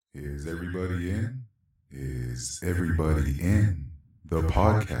Is everybody in? Is everybody in? The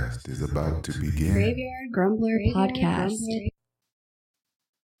podcast is about to begin. Graveyard Grumbler Podcast.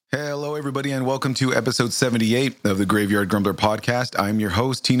 Hello, everybody, and welcome to episode 78 of the Graveyard Grumbler Podcast. I'm your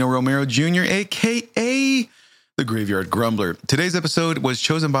host, Tino Romero Jr., a.k.a. the Graveyard Grumbler. Today's episode was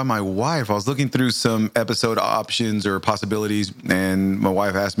chosen by my wife. I was looking through some episode options or possibilities, and my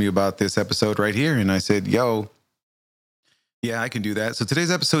wife asked me about this episode right here, and I said, yeah, I can do that. So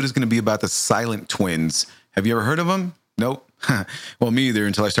today's episode is going to be about the Silent Twins. Have you ever heard of them? Nope. Well, me either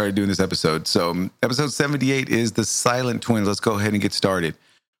until I started doing this episode. So episode 78 is the Silent Twins. Let's go ahead and get started.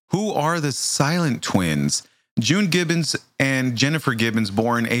 Who are the Silent Twins? June Gibbons and Jennifer Gibbons,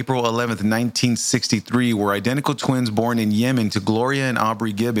 born April 11th, 1963, were identical twins born in Yemen to Gloria and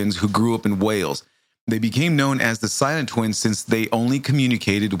Aubrey Gibbons, who grew up in Wales. They became known as the Silent Twins since they only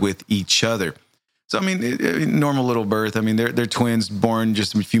communicated with each other. So, I mean, normal little birth. I mean, they're twins born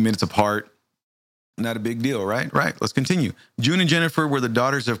just a few minutes apart. Not a big deal, right? Right. Let's continue. June and Jennifer were the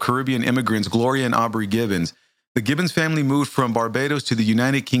daughters of Caribbean immigrants, Gloria and Aubrey Gibbons. The Gibbons family moved from Barbados to the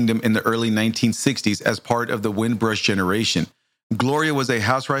United Kingdom in the early 1960s as part of the Windrush generation. Gloria was a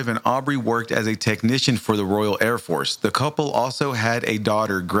housewife and Aubrey worked as a technician for the Royal Air Force. The couple also had a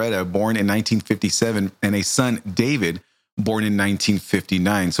daughter, Greta, born in 1957, and a son, David, born in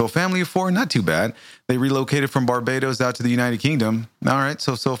 1959. So a family of four, not too bad. They relocated from Barbados out to the United Kingdom. All right,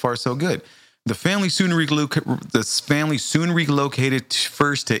 so far so good. The family soon relocated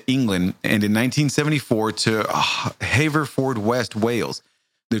first to England and in 1974 to Haverfordwest, Wales.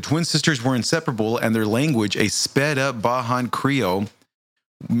 The twin sisters were inseparable, and their language, a sped-up Bajan Creole,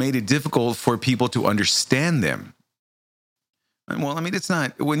 made it difficult for people to understand them. Well, I mean, it's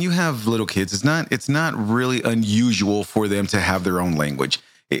not, when you have little kids, it's not really unusual for them to have their own language.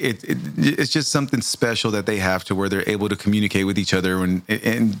 It's just something special that they have to where they're able to communicate with each other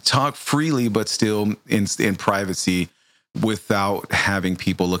and talk freely, but still in privacy without having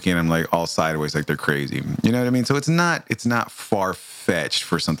people looking at them like all sideways, like they're crazy. You know what I mean? So it's not far-fetched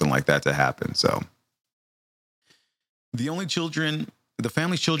for something like that to happen. So the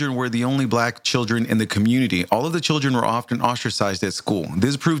family's children were the only black children in the community. All of the children were often ostracized at school.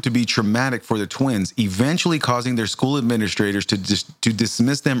 This proved to be traumatic for the twins, eventually causing their school administrators to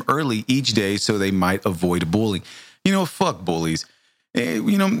dismiss them early each day so they might avoid bullying. You know, fuck bullies. As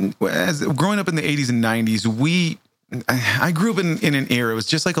growing up in the 80s and 90s, I grew up in an era, it was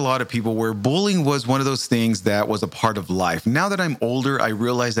just like a lot of people, where bullying was one of those things that was a part of life. Now that I'm older, I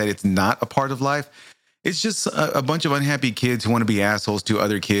realize that it's not a part of life. It's just a bunch of unhappy kids who want to be assholes to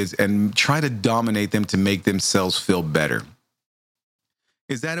other kids and try to dominate them to make themselves feel better.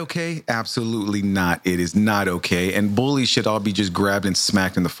 Is that okay? Absolutely not. It is not okay. And bullies should all be just grabbed and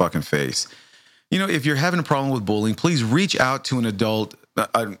smacked in the fucking face. You know, if you're having a problem with bullying, please reach out to an adult,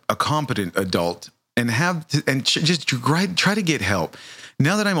 a competent adult, and just try to get help.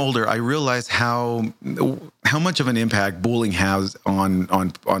 Now that I'm older, I realize how much of an impact bullying has on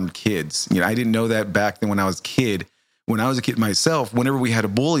kids. You know, I didn't know that back then when I was a kid. When I was a kid myself, whenever we had a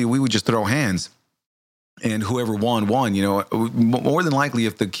bully, we would just throw hands, and whoever won. You know, more than likely,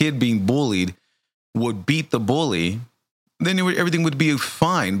 if the kid being bullied would beat the bully, then everything would be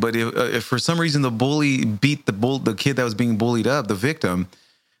fine. But if for some reason the bully beat the kid that was being bullied up, the victim,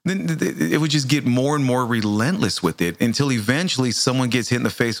 then it would just get more and more relentless with it until eventually someone gets hit in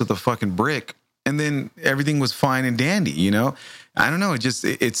the face with a fucking brick, and then everything was fine and dandy, you know? I don't know.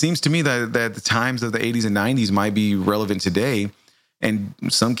 It seems to me that the times of the 80s and 90s might be relevant today, and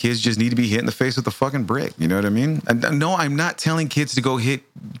some kids just need to be hit in the face with a fucking brick. You know what I mean? And no, I'm not telling kids to go hit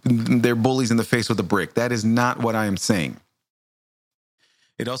their bullies in the face with a brick. That is not what I am saying.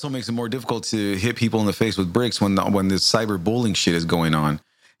 It also makes it more difficult to hit people in the face with bricks when this cyberbullying shit is going on.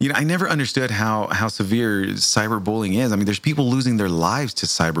 You know, I never understood how severe cyberbullying is. I mean, there's people losing their lives to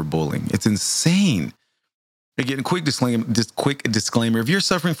cyberbullying. It's insane. Again, quick disclaimer. If you're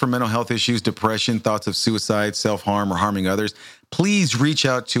suffering from mental health issues, depression, thoughts of suicide, self-harm, or harming others, please reach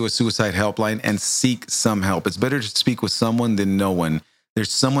out to a suicide helpline and seek some help. It's better to speak with someone than no one.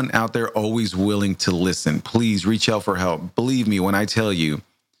 There's someone out there always willing to listen. Please reach out for help. Believe me when I tell you,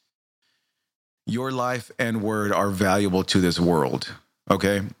 your life and word are valuable to this world.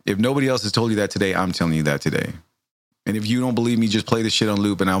 Okay? If nobody else has told you that today, I'm telling you that today. And if you don't believe me, just play this shit on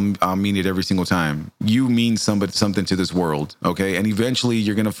loop and I'll mean it every single time. You mean something to this world, okay? And eventually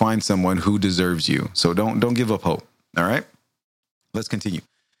you're going to find someone who deserves you. So don't give up hope, all right? Let's continue.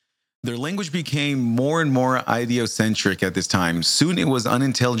 Their language became more and more idiocentric at this time. Soon it was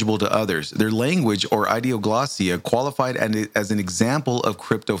unintelligible to others. Their language, or ideoglossia, qualified as an example of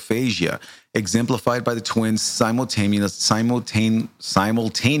cryptophagia, exemplified by the twins' simultaneous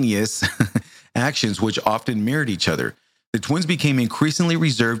actions, which often mirrored each other. The twins became increasingly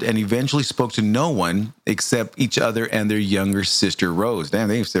reserved and eventually spoke to no one except each other and their younger sister, Rose. Damn,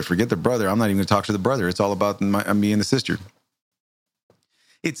 they said, forget the brother. I'm not even going to talk to the brother. It's all about me and the sister.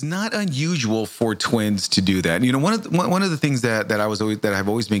 It's not unusual for twins to do that. You know, one of the things that I've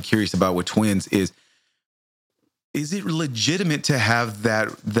always been curious about with twins is it legitimate to have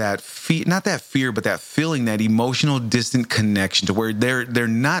that fear, not that fear, but that feeling, that emotional distant connection to where they're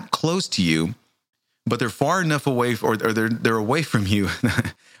not close to you, but they're far enough away, or they're away from you.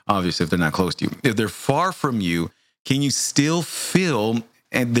 Obviously, if they're not close to you, if they're far from you, can you still feel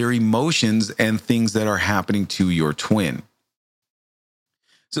their emotions and things that are happening to your twin?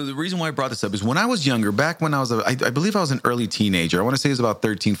 So the reason why I brought this up is when I was younger, back when I was, I believe I was an early teenager. I want to say it was about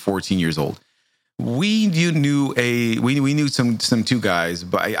 13, 14 years old. We knew some two guys,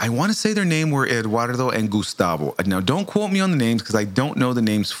 but I want to say their name were Eduardo and Gustavo. Now, don't quote me on the names because I don't know the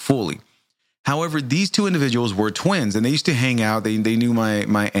names fully. However, these two individuals were twins, and they used to hang out. They knew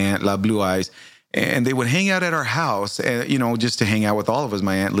my aunt, La Blue Eyes, and they would hang out at our house, just to hang out with all of us.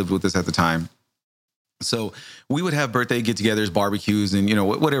 My aunt lived with us at the time. So we would have birthday get-togethers, barbecues, and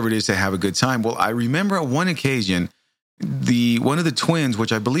whatever it is to have a good time. Well, I remember at one occasion, one of the twins,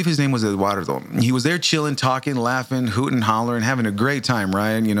 which I believe his name was Eduardo, he was there chilling, talking, laughing, hooting, hollering, having a great time,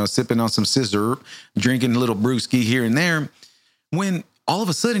 right? Sipping on some scissor, drinking a little brewski here and there. When all of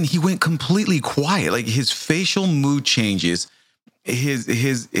a sudden he went completely quiet, like his facial mood changes,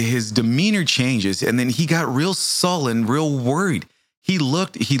 his demeanor changes, and then he got real sullen, real worried. He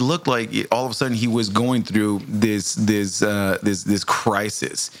looked like all of a sudden he was going through this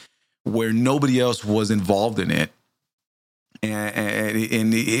crisis where nobody else was involved in it.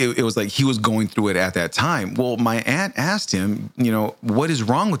 And it was like he was going through it at that time. Well, my aunt asked him, what is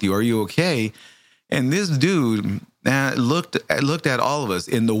wrong with you? Are you okay? And this dude looked at all of us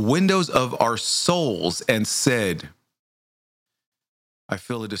in the windows of our souls and said, I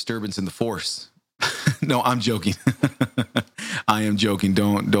feel a disturbance in the force. No, I'm joking. I am joking.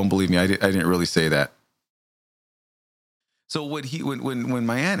 Don't believe me. I didn't really say that. So when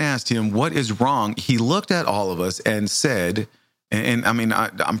my aunt asked him what is wrong, he looked at all of us and said, and I mean,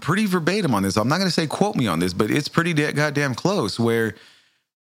 I'm pretty verbatim on this. I'm not going to say quote me on this, but it's pretty goddamn close, where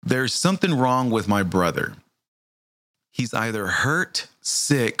there's something wrong with my brother. He's either hurt,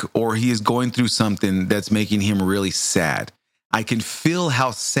 sick, or he is going through something that's making him really sad. I can feel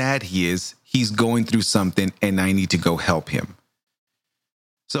how sad he is. He's going through something, and I need to go help him.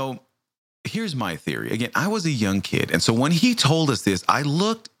 So here's my theory. Again, I was a young kid. And so when he told us this, I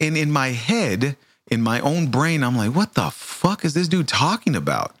looked, and in my head, in my own brain, I'm like, what the fuck is this dude talking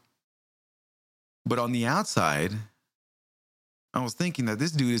about? But on the outside, I was thinking that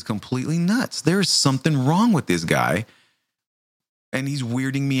this dude is completely nuts. There is something wrong with this guy, and he's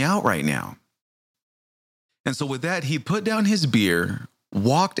weirding me out right now. And so with that, he put down his beer,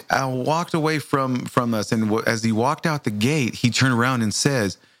 walked away from us, and as he walked out the gate, he turned around and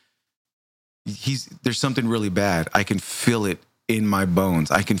says, there's something really bad. I can feel it in my bones.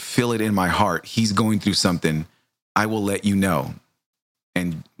 I can feel it in my heart. He's going through something. I will let you know.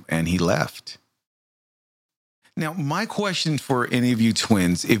 And he left. Now, my question for any of you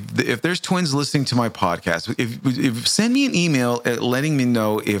twins, if there's twins listening to my podcast, if send me an email letting me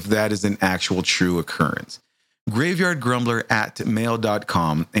know if that is an actual true occurrence.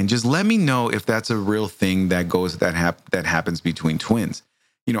 graveyardgrumbler@mail.com, and just let me know if that's a real thing that happens between twins.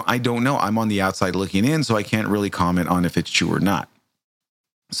 I don't know. I'm on the outside looking in, so I can't really comment on if it's true or not.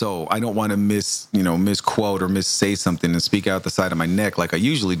 So I don't want to misquote or missay something and speak out the side of my neck like I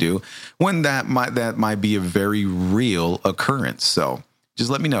usually do, when that might be a very real occurrence. So just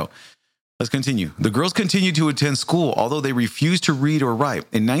let me know. Let's continue. The girls continued to attend school, although they refused to read or write.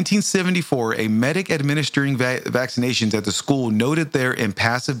 In 1974, a medic administering vaccinations at the school noted their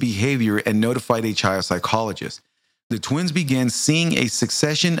impassive behavior and notified a child psychologist. The twins began seeing a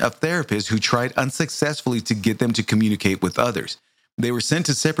succession of therapists who tried unsuccessfully to get them to communicate with others. They were sent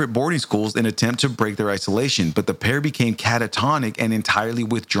to separate boarding schools in an attempt to break their isolation, but the pair became catatonic and entirely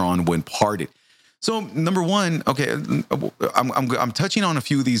withdrawn when parted. So, number one, okay, I'm touching on a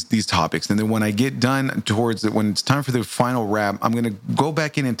few of these topics, and then when I get done when it's time for the final wrap, I'm going to go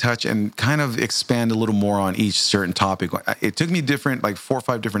back in and touch and kind of expand a little more on each certain topic. It took me 4 or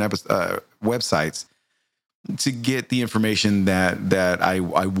 5 different websites to get the information that I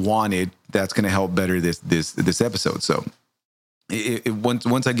wanted that's going to help better this episode. So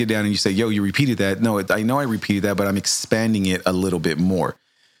once I get down and you say, yo, you repeated that. No, I know I repeated that, but I'm expanding it a little bit more.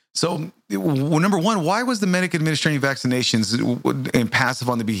 So, number one, why was the medic administering vaccinations and passive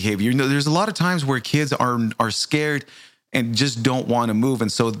on the behavior? You know, there's a lot of times where kids are scared and just don't want to move.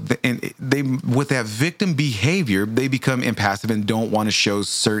 And so they with that victim behavior, they become impassive and don't want to show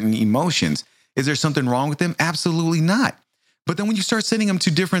certain emotions. Is there something wrong with them? Absolutely not. But then when you start sending them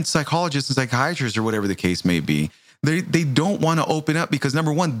to different psychologists and psychiatrists or whatever the case may be, they don't want to open up because,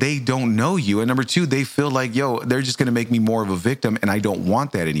 number one, they don't know you. And number two, they feel like, yo, they're just going to make me more of a victim, and I don't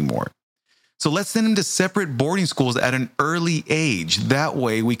want that anymore. So let's send them to separate boarding schools at an early age. That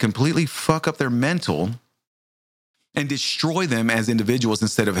way we completely fuck up their mental and destroy them as individuals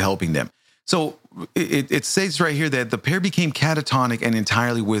instead of helping them. So it says right here that the pair became catatonic and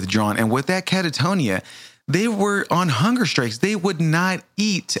entirely withdrawn. And with that catatonia, they were on hunger strikes. They would not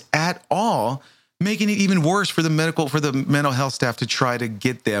eat at all, making it even worse for the mental health staff to try to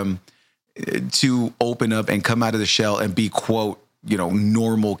get them to open up and come out of the shell and be, quote, you know,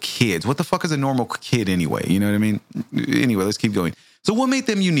 normal kids. What the fuck is a normal kid anyway? You know what I mean? Anyway, let's keep going. So what made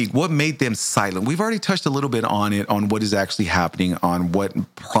them unique? What made them silent? We've already touched a little bit on it, on what is actually happening, on what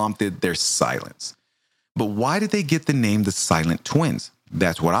prompted their silence. But why did they get the name the Silent Twins?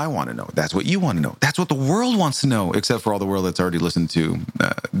 That's what I want to know. That's what you want to know. That's what the world wants to know, except for all the world that's already listened to,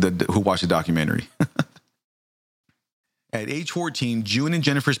 who watched the documentary. At age 14, June and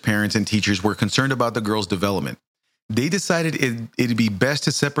Jennifer's parents and teachers were concerned about the girls' development. They decided it'd be best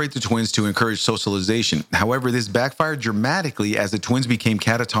to separate the twins to encourage socialization. However, this backfired dramatically as the twins became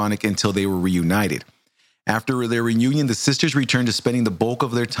catatonic until they were reunited. After their reunion, the sisters returned to spending the bulk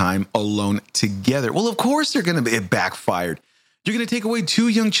of their time alone together. Well, of course it backfired. You're going to take away two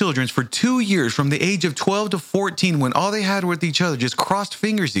young children for 2 years from the age of 12 to 14 when all they had with each other, just crossed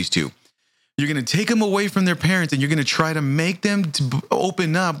fingers, these two. You're going to take them away from their parents and you're going to try to make them to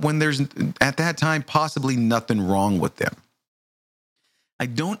open up when there's, at that time, possibly nothing wrong with them. I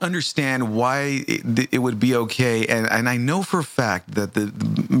don't understand why it would be okay. And I know for a fact that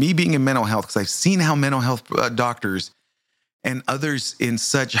me being in mental health, because I've seen how mental health doctors and others in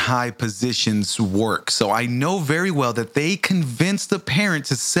such high positions work. So I know very well that they convince the parent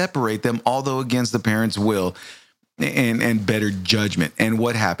to separate them, although against the parent's will and better judgment. And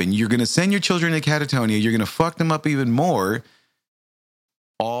what happened? You're going to send your children to catatonia. You're going to fuck them up even more,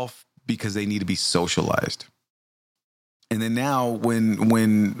 all because they need to be socialized. And then now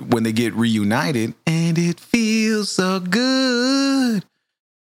when they get reunited and it feels so good,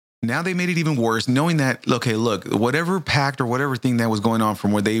 now they made it even worse, knowing that, okay, look, whatever pact or whatever thing that was going on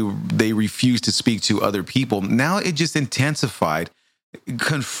from where they refused to speak to other people, now it just intensified,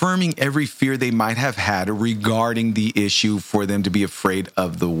 confirming every fear they might have had regarding the issue for them to be afraid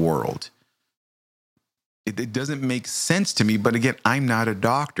of the world. It doesn't make sense to me, but again, I'm not a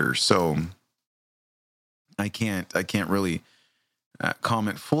doctor, so I can't really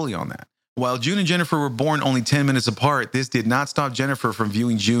comment fully on that. While June and Jennifer were born only 10 minutes apart, this did not stop Jennifer from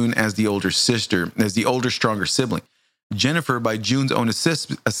viewing June as the older sister, as the older, stronger sibling. Jennifer, by June's own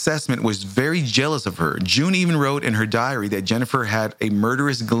assessment, was very jealous of her. June even wrote in her diary that Jennifer had a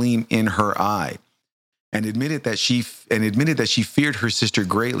murderous gleam in her eye, and admitted that she feared her sister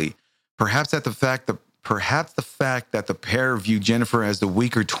greatly. Perhaps the fact that the pair viewed Jennifer as the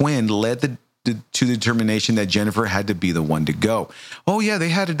weaker twin led to the determination that Jennifer had to be the one to go. Oh yeah, they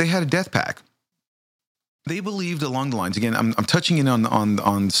had a death pact. They believed along the lines, again, I'm touching in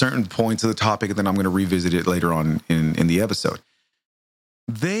on certain points of the topic, and then I'm going to revisit it later on in the episode.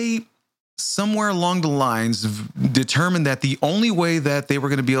 They, somewhere along the lines, determined that the only way that they were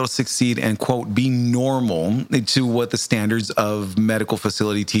going to be able to succeed and, quote, be normal to what the standards of medical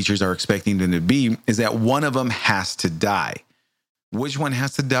facility teachers are expecting them to be is that one of them has to die. Which one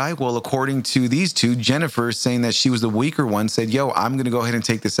has to die? Well, according to these two, Jennifer, saying that she was the weaker one, said, yo, I'm going to go ahead and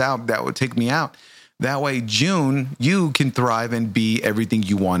take this out. That would take me out. That way, June, you can thrive and be everything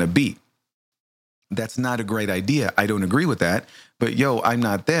you want to be. That's not a great idea. I don't agree with that. But yo, I'm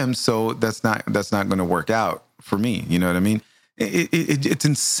not them, so that's not going to work out for me. You know what I mean? It's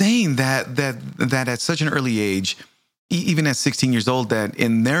insane that at such an early age, even at 16 years old, that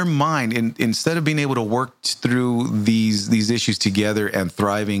in their mind, instead of being able to work through these issues together and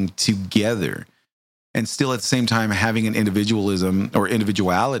thriving together, and still at the same time having an individualism or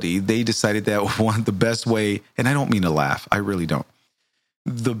individuality, they decided that the best way, and I don't mean to laugh, I really don't.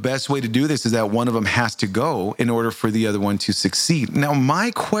 The best way to do this is that one of them has to go in order for the other one to succeed. Now,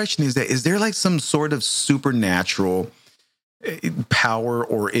 my question is there like some sort of supernatural power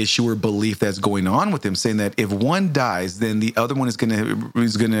or issue or belief that's going on with them, saying that if one dies, then the other one is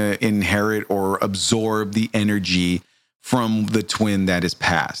going to inherit or absorb the energy from the twin that is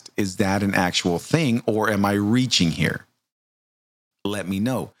passed? Is that an actual thing, or am I reaching here? Let me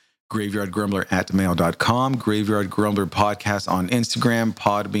know. graveyardgrumbler@mail.com, Graveyard Grumbler Podcast on Instagram,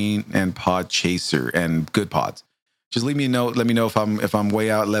 Podbean, and Podchaser, and Good Pods. Just leave me a note. Let me know if I'm way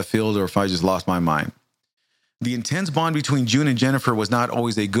out left field or if I just lost my mind. The intense bond between June and Jennifer was not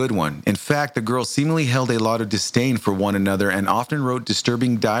always a good one. In fact, the girls seemingly held a lot of disdain for one another and often wrote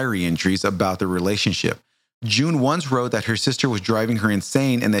disturbing diary entries about the relationship. June once wrote that her sister was driving her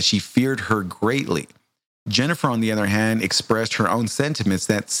insane and that she feared her greatly. Jennifer, on the other hand, expressed her own sentiments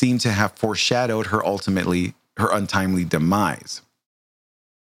that seemed to have foreshadowed her untimely demise.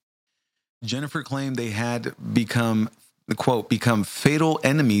 Jennifer claimed they had become, quote, become fatal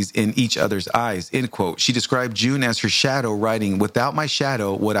enemies in each other's eyes, end quote. She described June as her shadow, writing, "Without my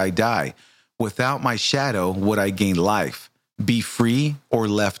shadow would I die. Without my shadow would I gain life. Be free or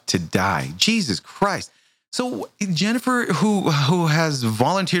left to die." Jesus Christ. So Jennifer, who has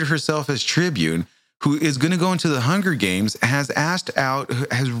volunteered herself as tribune, who is going to go into the Hunger Games, has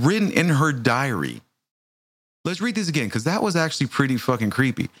written in her diary. Let's read this again, because that was actually pretty fucking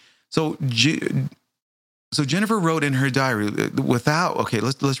creepy. So Jennifer wrote in her diary,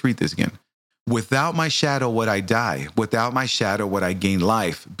 let's read this again. "Without my shadow would I die. Without my shadow would I gain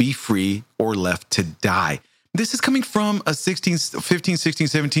life. Be free or left to die." This is coming from a 15, 16,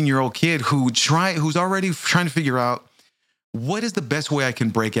 17-year-old kid who's already trying to figure out, what is the best way I can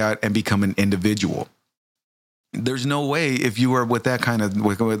break out and become an individual? There's no way if you are with that kind of,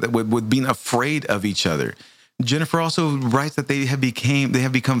 with being afraid of each other. Jennifer also writes that they have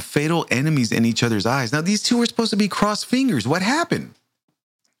become fatal enemies in each other's eyes. Now, these two were supposed to be crossed fingers. What happened?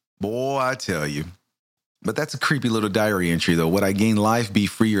 Boy, I tell you. But that's a creepy little diary entry, though. Would I gain life, be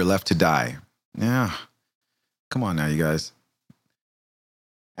free, or left to die? Yeah. Come on now, you guys.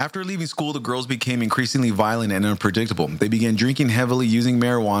 After leaving school, the girls became increasingly violent and unpredictable. They began drinking heavily, using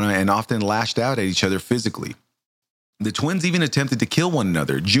marijuana, and often lashed out at each other physically. The twins even attempted to kill one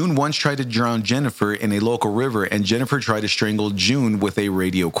another. June once tried to drown Jennifer in a local river, and Jennifer tried to strangle June with a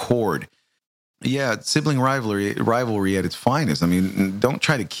radio cord. Yeah, sibling rivalry at its finest. I mean, don't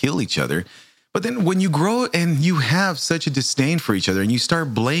try to kill each other. But then when you grow and you have such a disdain for each other and you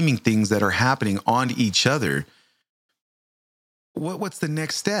start blaming things that are happening on each other, what's the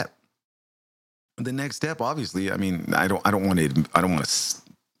next step? The next step, obviously, I mean, I don't want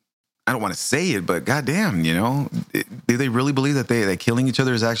to say it, but goddamn, do they really believe that killing each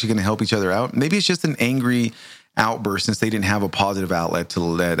other is actually going to help each other out? Maybe it's just an angry outburst since they didn't have a positive outlet to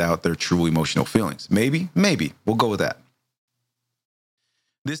let out their true emotional feelings. Maybe we'll go with that.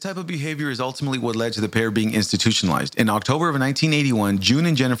 This type of behavior is ultimately what led to the pair being institutionalized. In October of 1981, June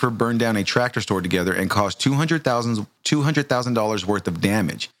and Jennifer burned down a tractor store together and caused $200,000 worth of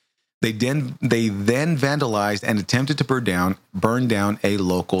damage. They then vandalized and attempted to burn down a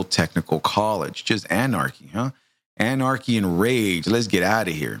local technical college. Just anarchy, huh? Anarchy and rage. Let's get out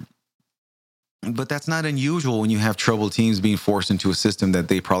of here. But that's not unusual when you have troubled teens being forced into a system that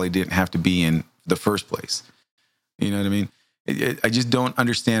they probably didn't have to be in the first place. You know what I mean? I just don't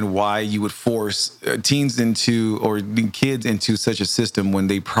understand why you would force teens into or kids into such a system when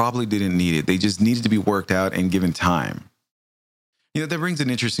they probably didn't need it. They just needed to be worked out and given time. That brings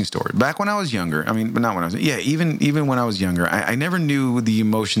an interesting story. Back when I was younger, even when I was younger, I never knew the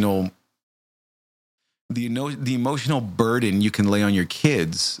emotional burden you can lay on your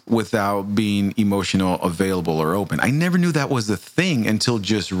kids without being emotional, available, or open. I never knew that was a thing until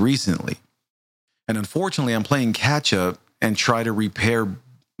just recently. And unfortunately, I'm playing catch up and try to repair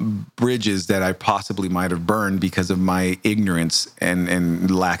bridges that I possibly might have burned because of my ignorance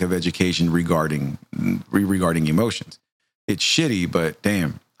and lack of education regarding emotions. It's shitty, but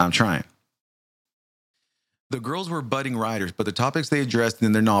damn, I'm trying. The girls were budding writers, but the topics they addressed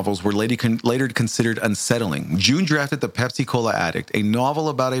in their novels were later considered unsettling. June drafted The Pepsi Cola Addict, a novel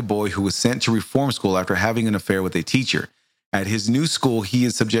about a boy who was sent to reform school after having an affair with a teacher. At his new school, he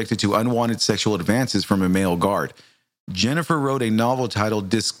is subjected to unwanted sexual advances from a male guard. Jennifer wrote a novel titled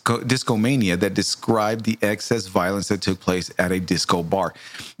Discomania that described the excess violence that took place at a disco bar.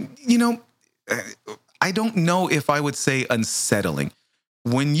 I don't know if I would say unsettling.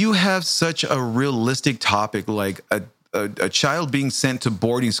 When you have such a realistic topic like a child being sent to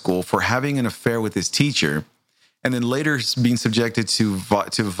boarding school for having an affair with his teacher, and then later being subjected to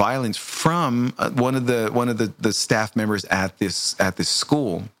violence from one of the staff members at this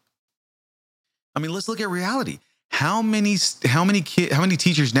school. Let's look at reality. How many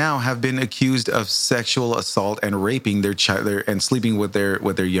teachers now have been accused of sexual assault and raping their child and sleeping with their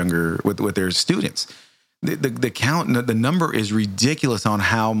students? the count, the number is ridiculous on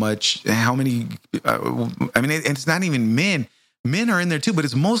how many. It's not even men. Men are in there too, but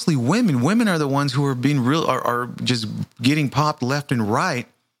it's mostly women. Women are the ones who are being are just getting popped left and right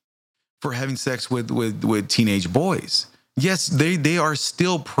for having sex with teenage boys. Yes, they are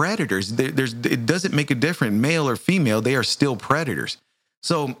still predators. It doesn't make a difference, male or female. They are still predators.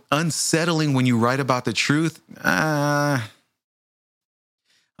 So unsettling when you write about the truth. I'd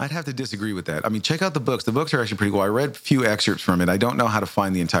have to disagree with that. I mean, check out the books. The books are actually pretty cool. I read a few excerpts from it. I don't know how to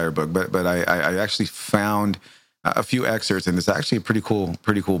find the entire book, but I actually found a few excerpts, and it's actually a pretty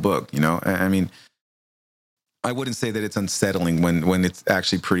cool book. You know, I mean, I wouldn't say that it's unsettling when it's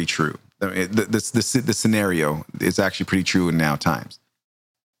actually pretty true. I mean, the scenario is actually pretty true in now times,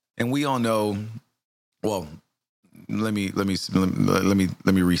 and we all know. Well, let me rephrase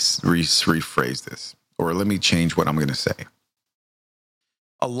this, or let me change what I'm going to say.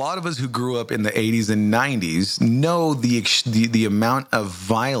 A lot of us who grew up in the 80s and 90s know the amount of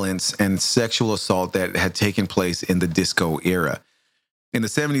violence and sexual assault that had taken place in the disco era. In the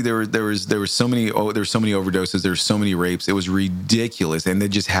 70s, there were so many overdoses, there were so many rapes. It was ridiculous, and they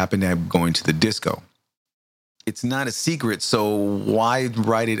just happened to have going to the disco. It's not a secret, so why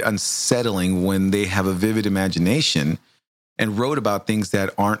write it unsettling when they have a vivid imagination and wrote about things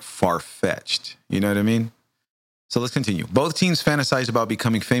that aren't far-fetched? You know what I mean? So let's continue. Both teams fantasized about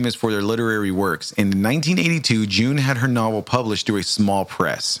becoming famous for their literary works. In 1982, June had her novel published through a small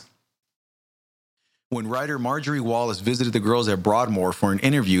press. When writer Marjorie Wallace visited the girls at Broadmoor for an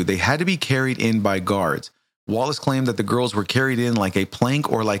interview, they had to be carried in by guards. Wallace claimed that the girls were carried in like a plank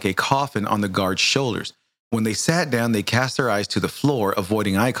or like a coffin on the guards' shoulders. When they sat down, they cast their eyes to the floor,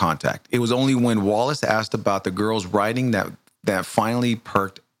 avoiding eye contact. It was only when Wallace asked about the girls' writing that finally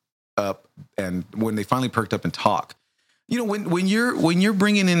perked up, and when they finally perked up and talk. You know, when you're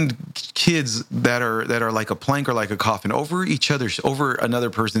bringing in kids that are like a plank or like a coffin over another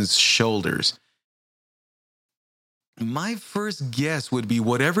person's shoulders, my first guess would be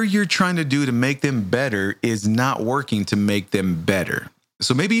whatever you're trying to do to make them better is not working to make them better.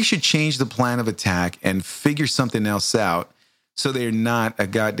 So maybe you should change the plan of attack and figure something else out so they're not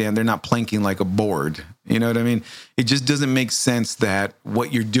planking like a board. You know what I mean? It just doesn't make sense that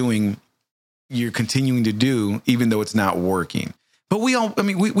what you're doing, you're continuing to do, even though it's not working. But we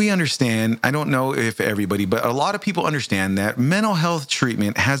understand, I don't know if everybody, but a lot of people understand that mental health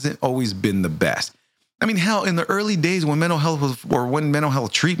treatment hasn't always been the best. I mean, hell, in the early days when mental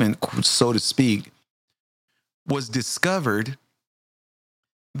health treatment, so to speak, was discovered,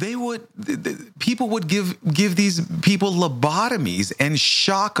 people would give these people lobotomies and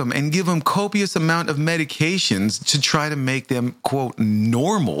shock them and give them copious amount of medications to try to make them, quote,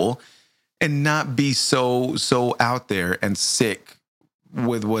 normal and not be so out there and sick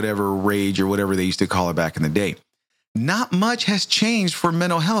with whatever rage or whatever they used to call it back in the day. Not much has changed for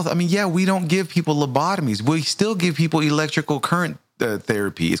mental health. I mean, yeah, we don't give people lobotomies. We still give people electrical current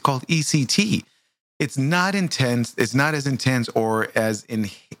therapy. It's called ECT. It's not intense. It's not as intense or as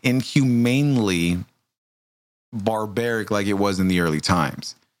inhumanely barbaric like it was in the early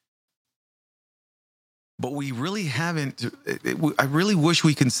times. But we really haven't. I really wish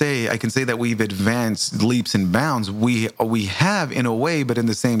I can say that we've advanced leaps and bounds. We have in a way, but in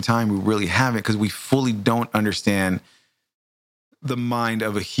the same time, we really haven't because we fully don't understand the mind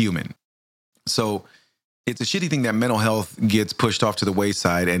of a human. So it's a shitty thing that mental health gets pushed off to the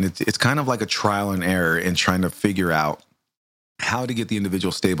wayside, and it's kind of like a trial and error in trying to figure out how to get the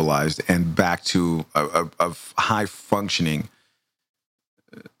individual stabilized and back to a high functioning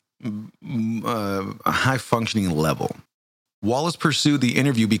level. Wallace pursued the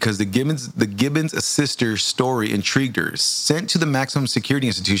interview because the Gibbons sister story intrigued her. Sent to the maximum security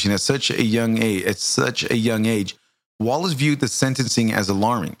institution at such a young age, Wallace viewed the sentencing as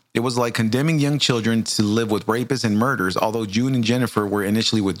alarming. It was like condemning young children to live with rapists and murderers. Although June and Jennifer were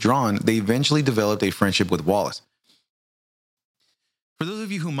initially withdrawn, they eventually developed a friendship with Wallace. For those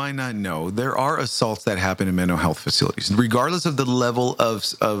of you who might not know, there are assaults that happen in mental health facilities, regardless of the level of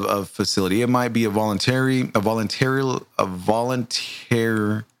facility. It might be a volunteer.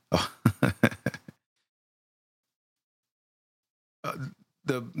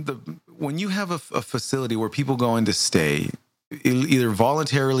 When you have a facility where people go in to stay, either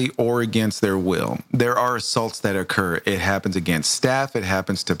voluntarily or against their will, there are assaults that occur. It happens against staff. It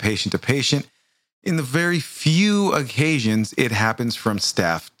happens to patient. In the very few occasions, it happens from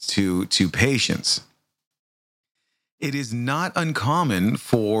staff to patients. It is not uncommon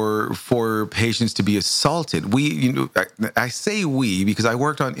for patients to be assaulted. I say we because I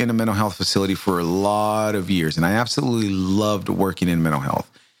worked in a mental health facility for a lot of years, and I absolutely loved working in mental health.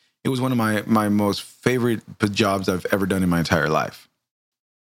 It was one of my most favorite jobs I've ever done in my entire life.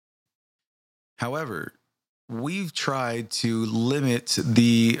 However, we've tried to limit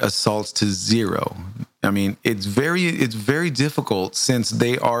the assaults to zero. I mean, it's very difficult since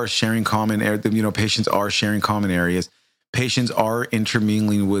they are sharing common areas. Patients are sharing common areas. Patients are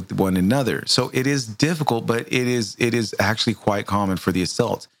intermingling with one another. So it is difficult, but it is actually quite common for the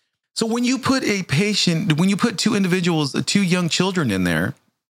assaults. So when you put two individuals, two young children in there,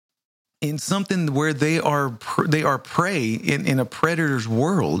 in something where they are prey in a predator's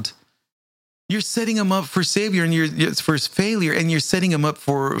world, you're setting them up for failure, and you're setting them up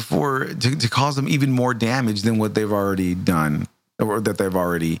to cause them even more damage than what they've already done, or that they've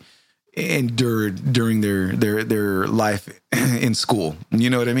already endured during their life in school. You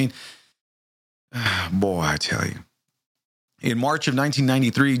know what I mean? Boy, I tell you. In March of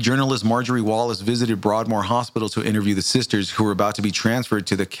 1993, journalist Marjorie Wallace visited Broadmoor Hospital to interview the sisters who were about to be transferred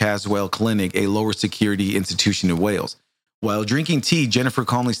to the Caswell Clinic, a lower security institution in Wales. While drinking tea, Jennifer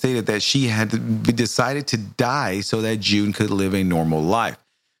calmly stated that she had decided to die so that June could live a normal life.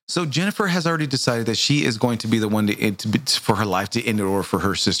 So Jennifer has already decided that she is going to be the one for her life to end in order for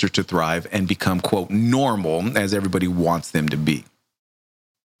her sister to thrive and become, quote, normal, as everybody wants them to be.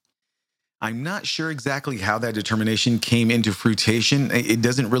 I'm not sure exactly how that determination came into fruition. It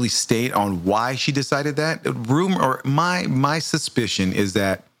doesn't really state on why she decided that. My suspicion is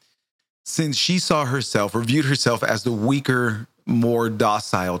that since she saw herself or viewed herself as the weaker, more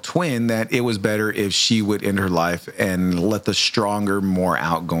docile twin, that it was better if she would end her life and let the stronger, more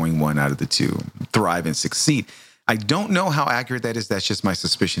outgoing one out of the two thrive and succeed. I don't know how accurate that is. That's just my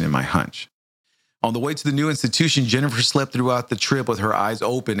suspicion and my hunch. On the way to the new institution, Jennifer slept throughout the trip with her eyes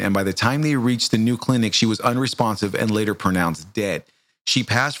open, and by the time they reached the new clinic, she was unresponsive and later pronounced dead. She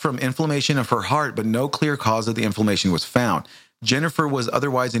passed from inflammation of her heart, but no clear cause of the inflammation was found. Jennifer was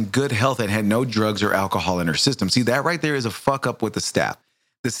otherwise in good health and had no drugs or alcohol in her system. See, that right there is a fuck up with the staff.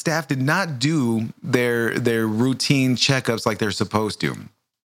 The staff did not do their routine checkups like they're supposed to.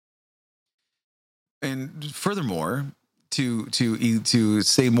 And furthermore, to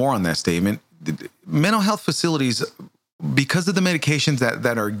say more on that statement, mental health facilities, because of the medications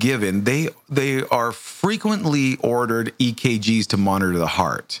that are given, they are frequently ordered EKGs to monitor the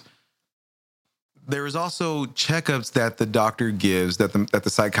heart. There is also checkups that the doctor gives, that the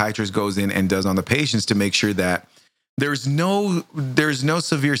psychiatrist goes in and does on the patients to make sure that there's no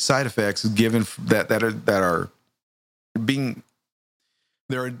severe side effects given that are being.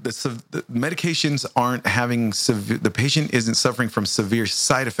 The medications aren't having severe. The patient isn't suffering from severe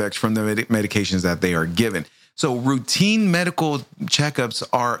side effects from the medications that they are given. So routine medical checkups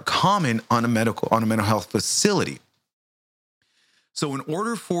are common on a mental health facility. So in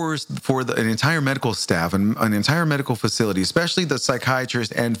order for an entire medical staff and an entire medical facility, especially the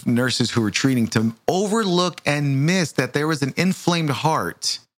psychiatrists and nurses who are treating, to overlook and miss that there was an inflamed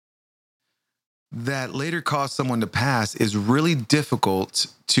heart that later caused someone to pass is really difficult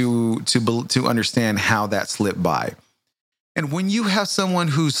to understand how that slipped by. And when you have someone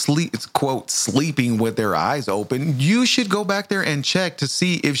who's quote, sleeping with their eyes open, you should go back there and check to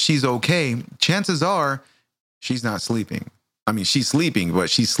see if she's okay. Chances are she's not sleeping. I mean, she's sleeping,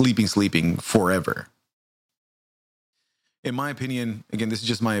 but she's sleeping forever. In my opinion, again, this is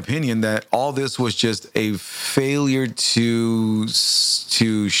just my opinion, that all this was just a failure to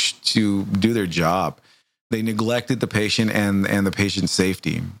do their job. They neglected the patient and the patient's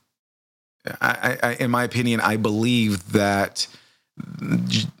safety. I in my opinion, I believe that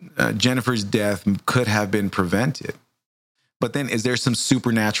Jennifer's death could have been prevented. But then, is there some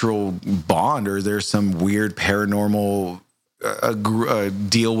supernatural bond, or is there some weird paranormal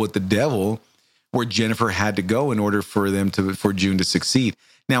deal with the devil where Jennifer had to go in order for June to succeed?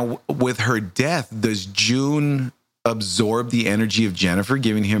 Now, with her death, does June absorb the energy of Jennifer,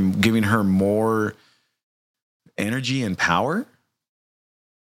 giving her more energy and power?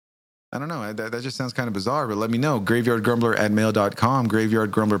 I don't know. That just sounds kind of bizarre, but let me know. graveyardgrumbler@mail.com,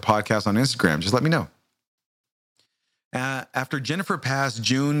 Graveyard Grumbler Podcast on Instagram. Just let me know. After Jennifer passed,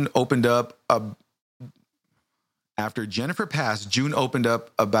 June opened up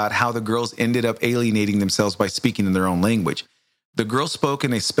about how the girls ended up alienating themselves by speaking in their own language. The girls spoke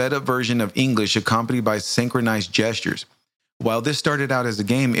in a sped-up version of English accompanied by synchronized gestures. While this started out as a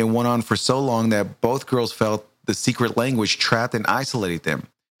game, it went on for so long that both girls felt the secret language trapped and isolated them.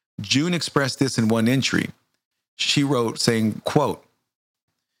 June expressed this in one entry. She wrote, saying, quote,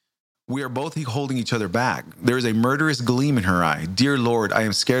 "We are both holding each other back. There is a murderous gleam in her eye. Dear Lord, I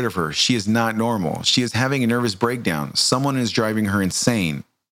am scared of her. She is not normal. She is having a nervous breakdown. Someone is driving her insane.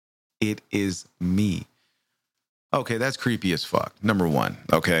 It is me." Okay, that's creepy as fuck. Number one.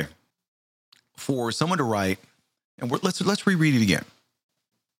 Okay. For someone to write, and let's reread it again.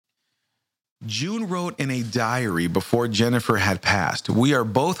 June wrote in a diary before Jennifer had passed, "We are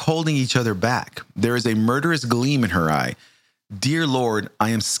both holding each other back. There is a murderous gleam in her eye. Dear Lord, I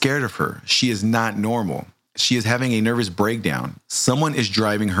am scared of her. She is not normal. She is having a nervous breakdown. Someone is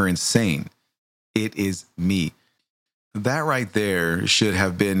driving her insane. It is me." That right there should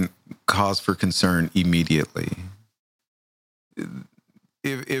have been cause for concern immediately.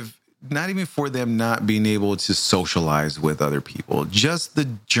 If not even for them not being able to socialize with other people, just the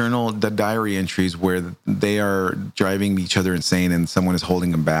diary entries where they are driving each other insane and someone is holding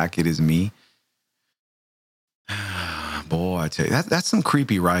them back. It is me. Boy, I tell you, that's some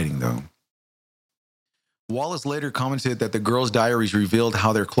creepy writing, though. Wallace later commented that the girls' diaries revealed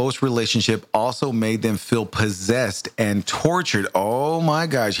how their close relationship also made them feel possessed and tortured. Oh my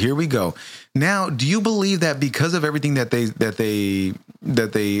gosh, here we go. Now, do you believe that because of everything that they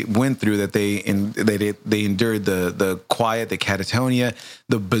went through, that they endured the quiet, the catatonia,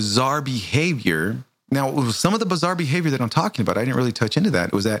 the bizarre behavior? Now, some of the bizarre behavior that I'm talking about, I didn't really touch into that.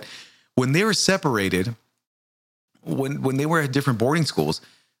 It was that when they were separated, when they were at different boarding schools,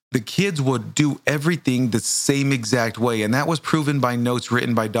 the kids would do everything the same exact way. And that was proven by notes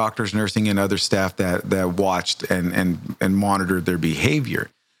written by doctors, nursing, and other staff that watched and monitored their behavior.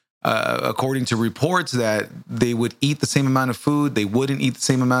 According to reports, that they would eat the same amount of food. They wouldn't eat the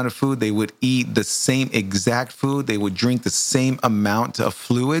same amount of food. They would eat the same exact food. They would drink the same amount of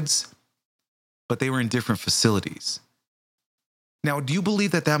fluids, but they were in different facilities. Now, do you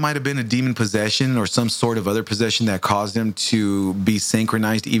believe that might have been a demon possession or some sort of other possession that caused them to be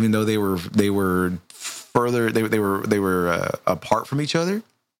synchronized, even though they were apart from each other?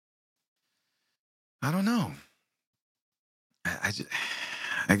 I don't know.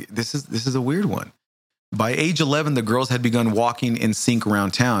 This is a weird one. By age 11, the girls had begun walking in sync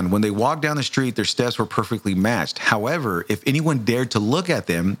around town. When they walked down the street, their steps were perfectly matched. However, if anyone dared to look at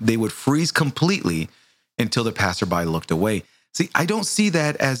them, they would freeze completely until the passerby looked away. See, I don't see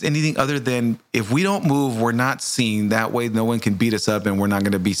that as anything other than if we don't move, we're not seen. That way, no one can beat us up and we're not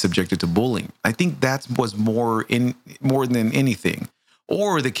going to be subjected to bullying. I think that was more than anything.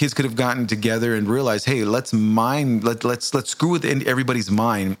 Or the kids could have gotten together and realized, hey, let's screw with everybody's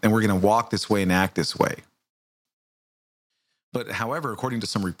mind and we're going to walk this way and act this way. But however, according to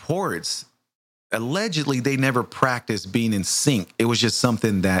some reports, allegedly they never practiced being in sync. It was just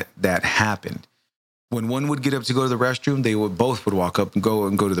something that happened. When one would get up to go to the restroom, they would walk up and go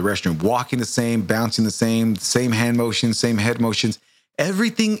to the restroom, walking the same, bouncing the same hand motions, same head motions,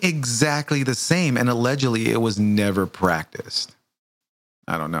 everything exactly the same. And allegedly it was never practiced.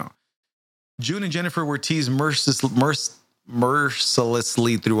 I don't know. June and Jennifer were teased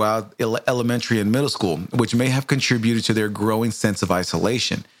mercilessly throughout elementary and middle school, which may have contributed to their growing sense of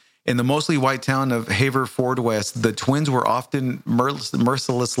isolation. In the mostly white town of Haverford West, the twins were often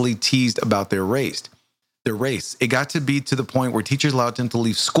mercilessly teased about their race. It got to be to the point where teachers allowed them to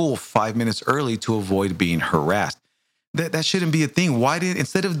leave school 5 minutes early to avoid being harassed. That shouldn't be a thing. Why did,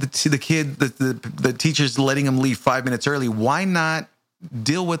 instead of the teachers letting them leave 5 minutes early, why not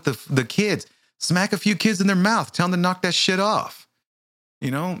deal with the kids? Smack a few kids in their mouth. Tell them to knock that shit off. You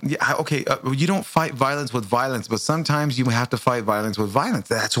know? Yeah, okay, you don't fight violence with violence, but sometimes you have to fight violence with violence.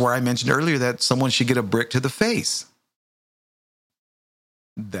 That's where I mentioned earlier that someone should get a brick to the face.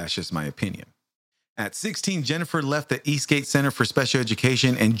 That's just my opinion. At 16, Jennifer left the Eastgate Center for Special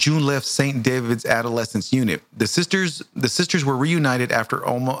Education and June left St. David's Adolescence Unit. The sisters were reunited after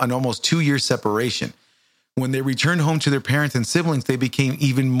an almost 2-year separation. When they returned home to their parents and siblings, they became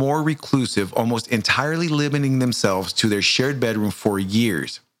even more reclusive, almost entirely limiting themselves to their shared bedroom for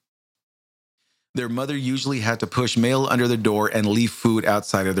years. Their mother usually had to push mail under the door and leave food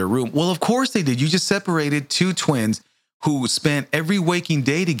outside of their room. Well, of course they did. You just separated two twins who spent every waking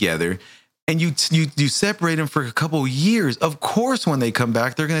day together, and you separate them for a couple of years. Of course, when they come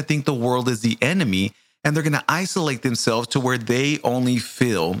back, they're going to think the world is the enemy, and they're going to isolate themselves to where they only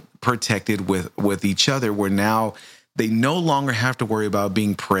feel protected with each other, where now they no longer have to worry about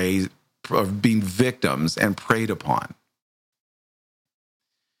being preyed or being victims and preyed upon.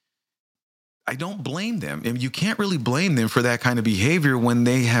 I don't blame them. And you can't really blame them for that kind of behavior when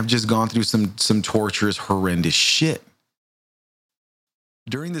they have just gone through some torturous, horrendous shit.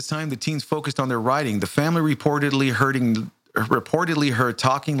 During this time, the teens focused on their writing. The family reportedly heard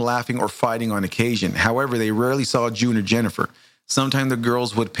talking, laughing, or fighting on occasion. However, they rarely saw June or Jennifer. Sometimes the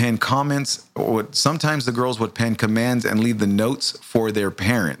girls would pen commands and leave the notes for their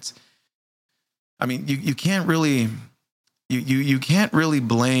parents. I mean, you can't really you can't really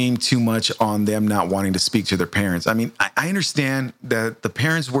blame too much on them not wanting to speak to their parents. I mean, I understand that the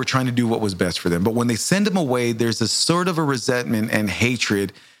parents were trying to do what was best for them, but when they send them away, there's a sort of a resentment and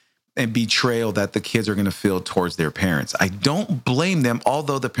hatred and betrayal that the kids are going to feel towards their parents. I don't blame them,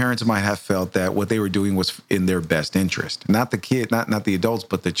 although the parents might have felt that what they were doing was in their best interest. Not the kid, not the adults,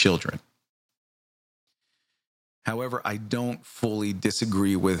 but the children. However, I don't fully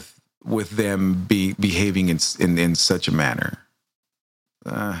disagree with them behaving in such a manner.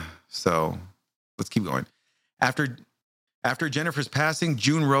 So let's keep going. After Jennifer's passing,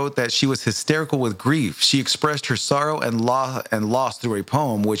 June wrote that she was hysterical with grief. She expressed her sorrow and loss through a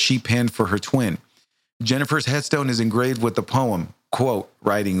poem, which she penned for her twin. Jennifer's headstone is engraved with the poem, quote,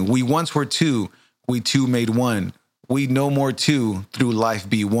 writing, "We once were two, we two made one. We no more two, through life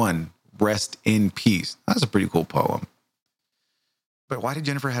be one. Rest in peace." That's a pretty cool poem. But why did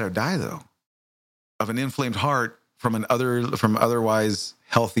Jennifer have to die, though? Of an inflamed heart from otherwise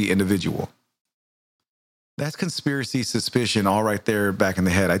healthy individual. That's conspiracy suspicion all right there back in the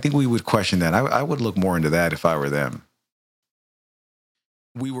head. I think we would question that. I would look more into that if I were them.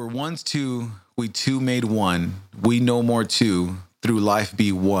 We were once two, we two made one. We no more two, through life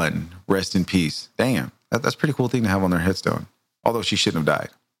be one. Rest in peace. Damn, that's a pretty cool thing to have on their headstone. Although she shouldn't have died.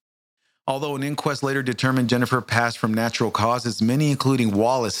 Although an inquest later determined Jennifer passed from natural causes, many, including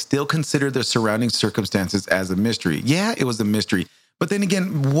Wallace, still consider the surrounding circumstances as a mystery. Yeah, it was a mystery. But then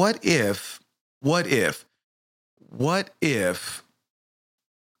again, what if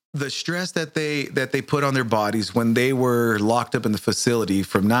the stress that they put on their bodies when they were locked up in the facility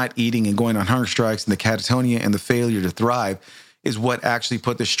from not eating and going on hunger strikes and the catatonia and the failure to thrive is what actually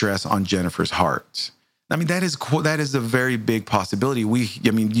put the stress on Jennifer's heart? I mean, that is a very big possibility.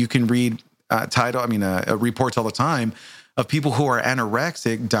 You can read reports all the time of people who are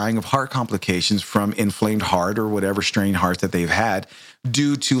anorexic dying of heart complications from inflamed heart or whatever strained hearts that they've had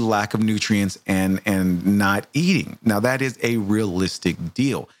due to lack of nutrients and not eating. Now, that is a realistic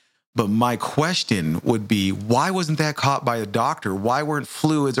deal. But my question would be, why wasn't that caught by a doctor? Why weren't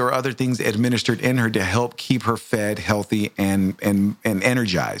fluids or other things administered in her to help keep her fed, healthy, and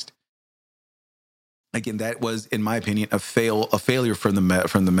energized? Again, that was, in my opinion, a failure from the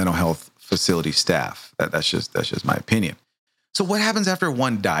mental health facility staff. That's just my opinion. So what happens after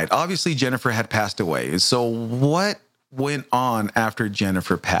one died? Obviously, Jennifer had passed away. So what went on after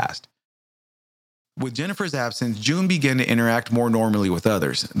Jennifer passed? With Jennifer's absence, June began to interact more normally with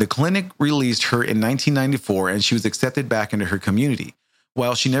others. The clinic released her in 1994, and she was accepted back into her community.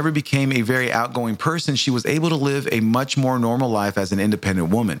 While she never became a very outgoing person, she was able to live a much more normal life as an independent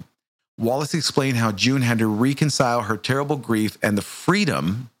woman. Wallace explained how June had to reconcile her terrible grief and the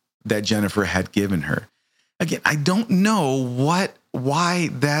freedom that Jennifer had given her. Again, I don't know why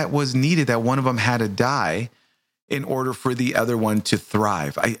that was needed, that one of them had to die in order for the other one to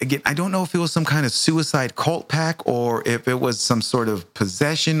thrive. I don't know if it was some kind of suicide cult pack or if it was some sort of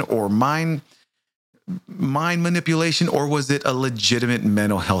possession or mind manipulation, or was it a legitimate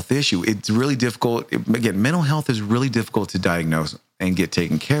mental health issue? It's really difficult. Again, mental health is really difficult to diagnose and get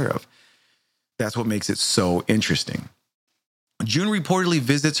taken care of. That's what makes it so interesting. June reportedly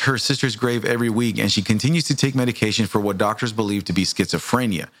visits her sister's grave every week, and she continues to take medication for what doctors believe to be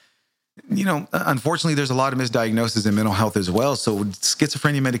schizophrenia. Unfortunately, there's a lot of misdiagnosis in mental health as well, so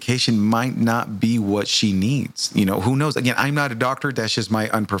schizophrenia medication might not be what she needs. Who knows? Again, I'm not a doctor. That's just my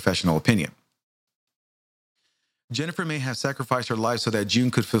unprofessional opinion. Jennifer may have sacrificed her life so that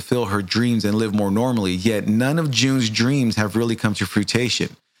June could fulfill her dreams and live more normally, yet none of June's dreams have really come to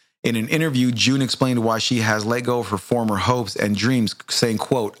fruition. In an interview, June explained why she has let go of her former hopes and dreams, saying,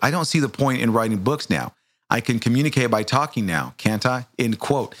 quote, "I don't see the point in writing books now. I can communicate by talking now, can't I?" End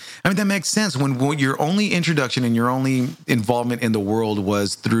quote. I mean, that makes sense. When your only introduction and your only involvement in the world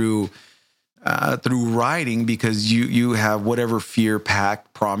was through writing, because you have whatever fear,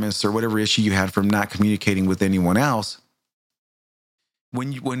 pact, promise, or whatever issue you had from not communicating with anyone else.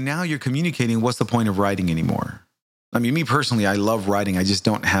 When now you're communicating, what's the point of writing anymore? I mean, me personally, I love writing. I just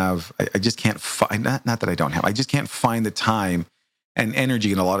don't have, I just can't find, not that I don't have, I just can't find the time and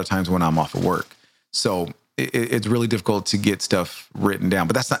energy, and a lot of times when I'm off of work. So it's really difficult to get stuff written down.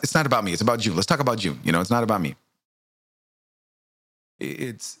 But it's not about me. It's about June. Let's talk about June. It's not about me.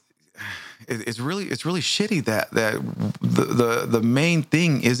 It's really shitty that the main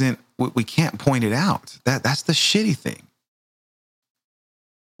thing isn't, we can't point it out. That's the shitty thing.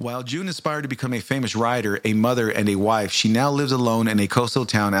 While June aspired to become a famous writer, a mother, and a wife, she now lives alone in a coastal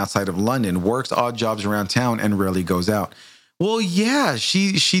town outside of London, works odd jobs around town, and rarely goes out. Well, yeah,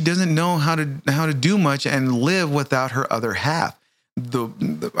 she doesn't know how to do much and live without her other half.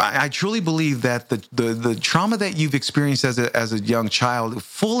 I truly believe that the trauma that you've experienced as a young child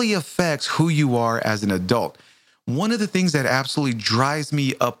fully affects who you are as an adult. One of the things that absolutely drives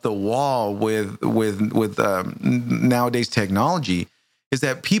me up the wall with nowadays technology is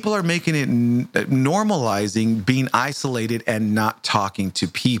that people are making it normalizing being isolated and not talking to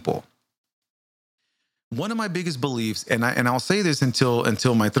people. One of my biggest beliefs, and I'll say this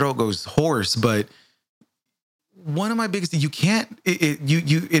until my throat goes hoarse, but one of my biggest, you can't,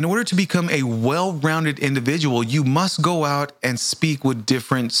 you in order to become a well-rounded individual, you must go out and speak with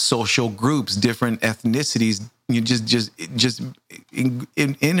different social groups, different ethnicities. You just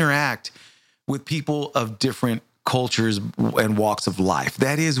interact with people of different cultures and walks of life.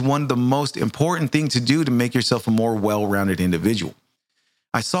 That is one of the most important things to do to make yourself a more well-rounded individual.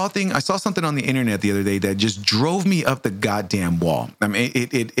 I saw something on the internet the other day that just drove me up the goddamn wall. I mean,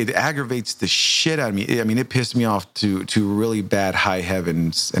 it aggravates the shit out of me. I mean, it pissed me off to really bad high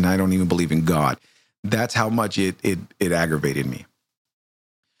heavens, and I don't even believe in God. That's how much it aggravated me.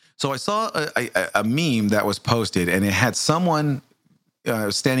 So I saw a meme that was posted, and it had someone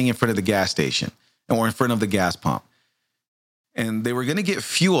standing in front of the gas station or in front of the gas pump. And they were going to get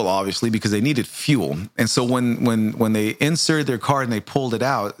fuel, obviously, because they needed fuel. And so when they inserted their card and they pulled it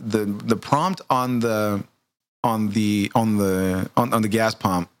out, the prompt on the gas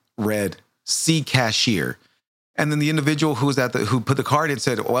pump read "See cashier." And then the individual who put the card in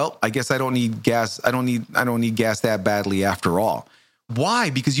said, "Well, I guess I don't need gas. I don't need gas that badly after all." Why?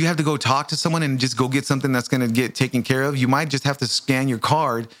 Because you have to go talk to someone and just go get something that's going to get taken care of. You might just have to scan your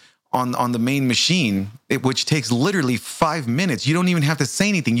card on the main machine, which takes literally 5 minutes. You don't even have to say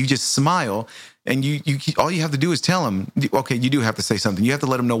anything. You just smile, and you all you have to do is tell them. Okay, you do have to say something. You have to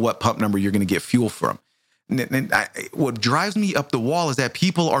let them know what pump number you're going to get fuel from. What drives me up the wall is that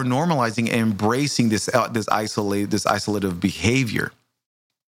people are normalizing and embracing this isolative behavior.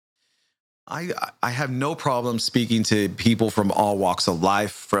 I have no problem speaking to people from all walks of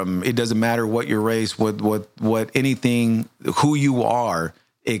life. It doesn't matter what your race, what anything, who you are.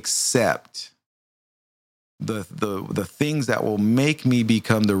 Except the things that will make me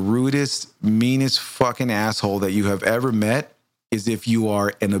become the rudest, meanest fucking asshole that you have ever met is if you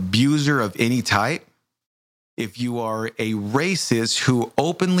are an abuser of any type, if you are a racist who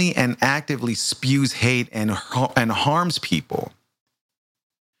openly and actively spews hate and harms people,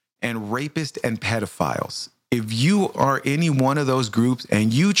 and rapists and pedophiles. If you are any one of those groups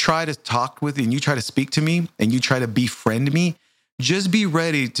and you try to talk with and you try to speak to me and you try to befriend me, just be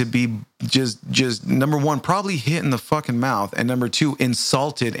ready to be just number one, probably hit in the fucking mouth, and number two,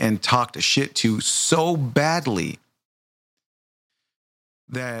 insulted and talked shit to so badly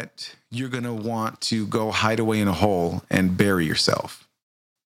that you're going to want to go hide away in a hole and bury yourself.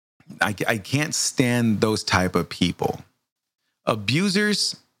 I can't stand those type of people.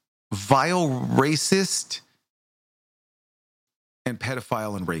 Abusers, vile racist, and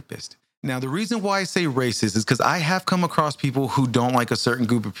pedophile and rapist. Now, the reason why I say racist is because I have come across people who don't like a certain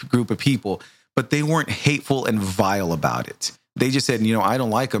group of people, but they weren't hateful and vile about it. They just said, I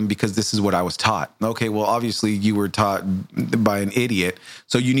don't like them because this is what I was taught. Okay, well, obviously you were taught by an idiot,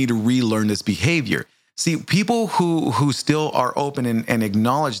 so you need to relearn this behavior. See, people who still are open and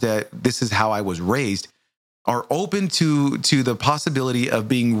acknowledge that this is how I was raised are open to the possibility of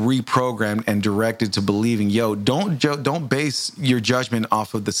being reprogrammed and directed to believing, don't base your judgment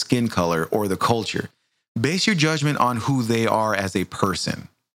off of the skin color or the culture. Base your judgment on who they are as a person.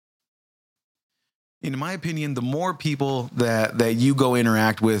 In my opinion, the more people that you go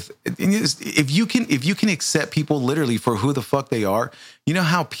interact with, if you can accept people literally for who the fuck they are, you know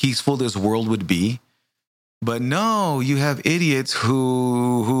how peaceful this world would be? But no, you have idiots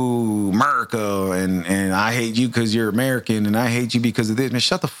who America and I hate you because you're American and I hate you because of this. Man,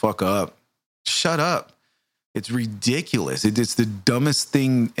 shut the fuck up. Shut up. It's ridiculous. It's the dumbest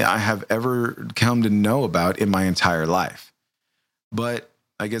thing I have ever come to know about in my entire life. But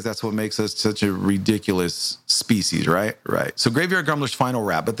I guess that's what makes us such a ridiculous species, right? Right. So Graveyard Grumbler's final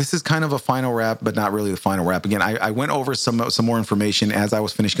wrap, but this is kind of a final wrap, but not really the final wrap. Again, I went over some more information as I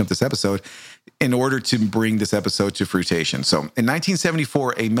was finishing up this episode in order to bring this episode to fruition. So in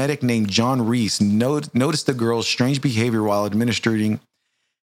 1974, a medic named John Reese noticed the girl's strange behavior while administering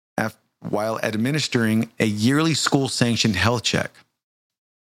a yearly school-sanctioned health check.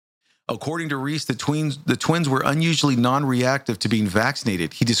 According to Reese, the twins were unusually non-reactive to being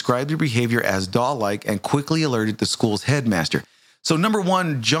vaccinated. He described their behavior as doll-like and quickly alerted the school's headmaster. So number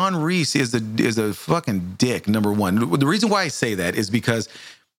one, John Reese is a fucking dick. Number one, the reason why I say that is because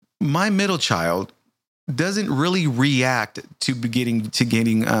my middle child doesn't really react to getting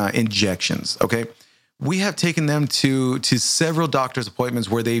injections. Okay, We have taken them to several doctor's appointments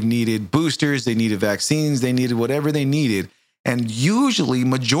where they've needed boosters, they needed vaccines, they needed whatever they needed. And usually,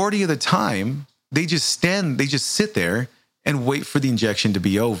 majority of the time, they just sit there and wait for the injection to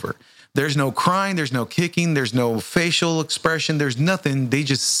be over. There's no crying, there's no kicking, there's no facial expression, there's nothing. They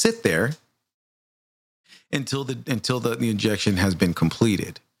just sit there until the injection has been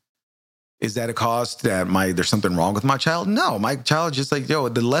completed. Is that a cause that there's something wrong with my child? No, my child just like, yo,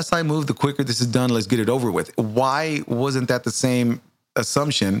 the less I move, the quicker this is done. Let's get it over with. Why wasn't that the same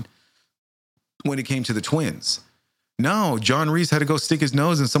assumption when it came to the twins? No, John Reese had to go stick his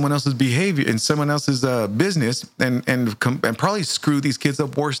nose in someone else's behavior, in someone else's business, and probably screw these kids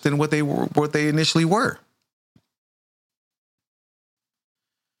up worse than what they initially were.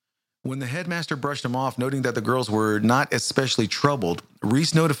 When the headmaster brushed him off, noting that the girls were not especially troubled,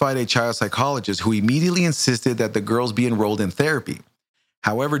 Reese notified a child psychologist who immediately insisted that the girls be enrolled in therapy.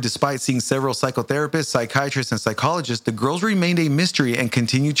 However, despite seeing several psychotherapists, psychiatrists, and psychologists, the girls remained a mystery and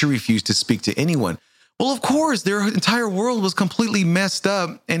continued to refuse to speak to anyone. Well, of course, their entire world was completely messed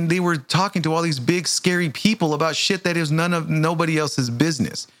up, and they were talking to all these big, scary people about shit that is nobody else's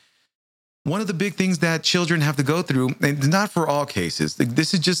business. One of the big things that children have to go through, and not for all cases,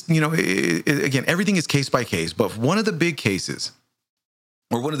 this is just, again, everything is case by case, but one of the big cases,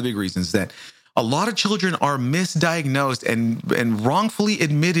 or one of the big reasons that a lot of children are misdiagnosed and wrongfully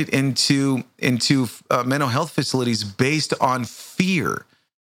admitted into mental health facilities based on fear.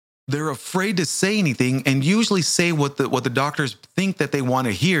 They're afraid to say anything and usually say what the doctors think that they want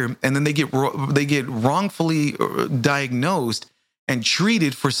to hear, and then they get wrongfully diagnosed and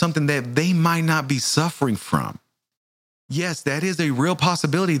treated for something that they might not be suffering from. Yes, that is a real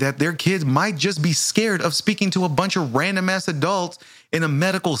possibility that their kids might just be scared of speaking to a bunch of random ass adults in a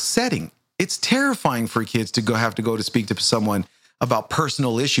medical setting. It's terrifying for kids to have to go to speak to someone about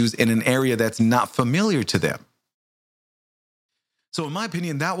personal issues in an area that's not familiar to them. So in my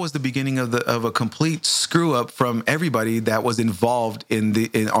opinion, that was the beginning of a complete screw up from everybody that was involved in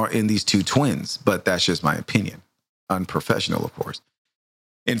these two twins. But that's just my opinion. Unprofessional, of course.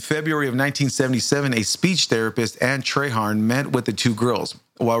 In February of 1977, a speech therapist, Anne Treharn, met with the two girls.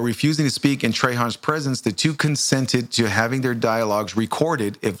 While refusing to speak in Treharn's presence, the two consented to having their dialogues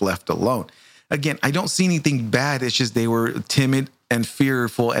recorded if left alone. Again, I don't see anything bad. It's just they were timid and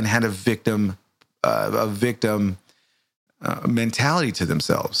fearful and had a victim mentality to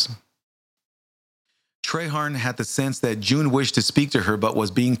themselves. Treharn had the sense that June wished to speak to her, but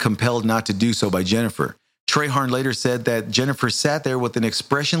was being compelled not to do so by Jennifer. Treharn later said that Jennifer sat there with an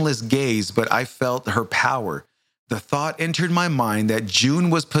expressionless gaze, but I felt her power. The thought entered my mind that June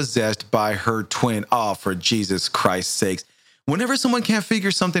was possessed by her twin. Oh, for Jesus Christ's sakes. Whenever someone can't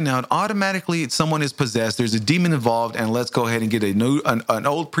figure something out, automatically someone is possessed. There's a demon involved, and let's go ahead and get an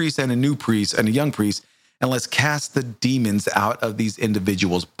old priest and a new priest and a young priest, and let's cast the demons out of these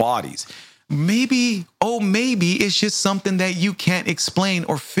individuals' bodies. Maybe it's just something that you can't explain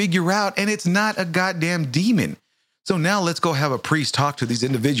or figure out, and it's not a goddamn demon. So now let's go have a priest talk to these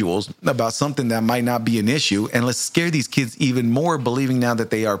individuals about something that might not be an issue, and let's scare these kids even more, believing now that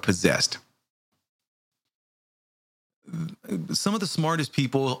they are possessed. Some of the smartest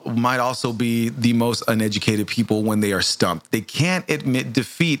people might also be the most uneducated people when they are stumped. They can't admit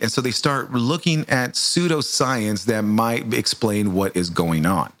defeat, and so they start looking at pseudoscience that might explain what is going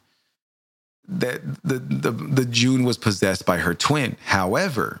on. That the June was possessed by her twin.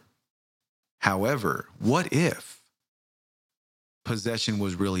 However, what if possession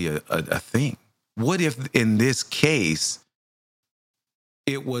was really a thing? What if in this case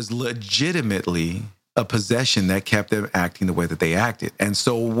it was legitimately a possession that kept them acting the way that they acted? And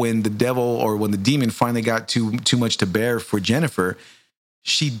so when the devil or when the demon finally got too much to bear for Jennifer,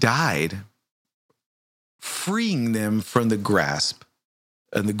 she died, freeing them from the grasp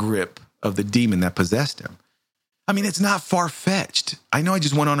and the grip of the demon that possessed him. I mean, it's not far-fetched. I know I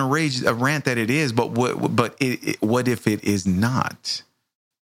just went on a rant that it is, but what if it is not?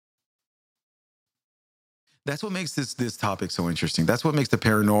 That's what makes this topic so interesting. That's what makes the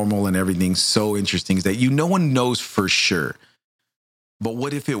paranormal and everything so interesting, is that no one knows for sure. But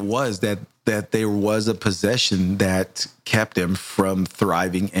what if it was that there was a possession that kept him from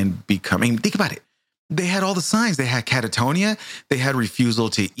thriving and becoming? Think about it. They had all the signs. They had catatonia. They had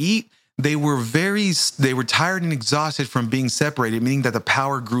refusal to eat. They were tired and exhausted from being separated, meaning that the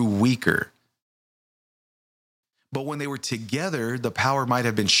power grew weaker. But when they were together, the power might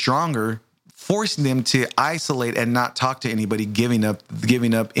have been stronger, forcing them to isolate and not talk to anybody, giving up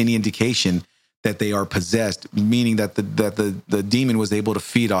any indication that they are possessed, meaning that the demon was able to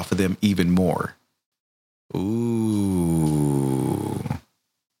feed off of them even more. Ooh.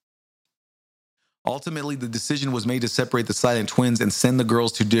 Ultimately, the decision was made to separate the silent twins and send the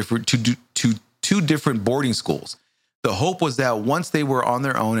girls to two different boarding schools. The hope was that once they were on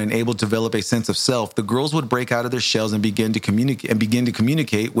their own and able to develop a sense of self, the girls would break out of their shells and begin to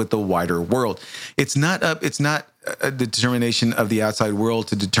communicate with the wider world. It's not a determination of the outside world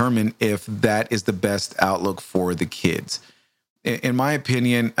to determine if that is the best outlook for the kids. In my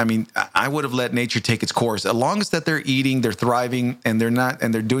opinion, I mean, I would have let nature take its course. As long as that they're eating, they're thriving, and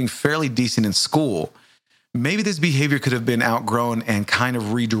they're doing fairly decent in school. Maybe this behavior could have been outgrown and kind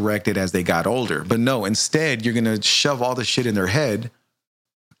of redirected as they got older. But no, instead, you're going to shove all the shit in their head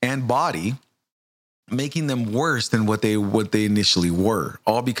and body, making them worse than what they initially were,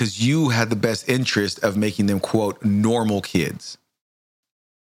 all because you had the best interest of making them, quote, normal kids.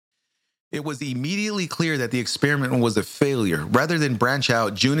 It was immediately clear that the experiment was a failure. Rather than branch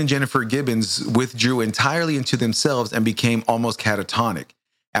out, June and Jennifer Gibbons withdrew entirely into themselves and became almost catatonic.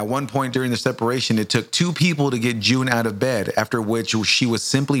 At one point during the separation, it took two people to get June out of bed, after which she was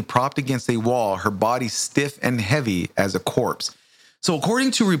simply propped against a wall, her body stiff and heavy as a corpse. So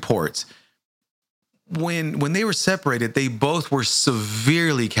according to reports, when they were separated, they both were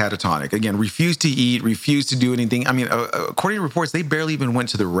severely catatonic. Again, refused to eat, refused to do anything. I mean, according to reports, they barely even went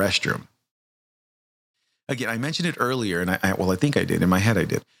to the restroom. Again, I mentioned it earlier, and I think I did. In my head, I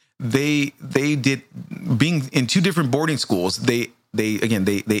did. They did, being in two different boarding schools, they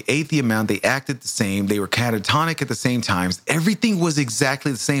ate the amount, they acted the same, they were catatonic at the same times. Everything was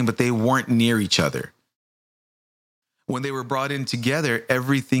exactly the same, but they weren't near each other. When they were brought in together,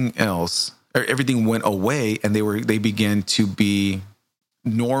 everything went away, and they began to be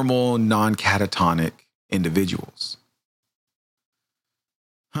normal, non-catatonic individuals.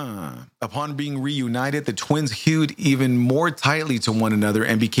 Upon being reunited, the twins hewed even more tightly to one another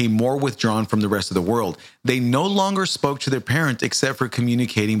and became more withdrawn from the rest of the world. They no longer spoke to their parents except for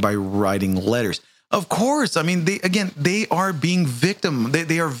communicating by writing letters. Of course, I mean, they are being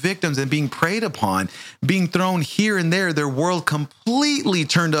they are victims and being preyed upon, being thrown here and there, their world completely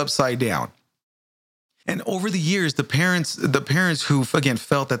turned upside down. And over the years, the parents who, again,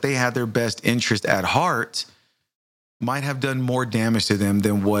 felt that they had their best interest at heart might have done more damage to them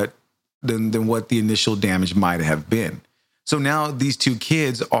than what the initial damage might have been. So now these two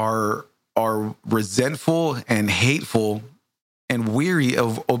kids are resentful and hateful and weary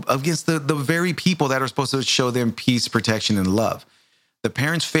of against the very people that are supposed to show them peace, protection, and love. The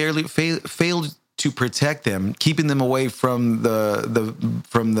parents failed to protect them, keeping them away from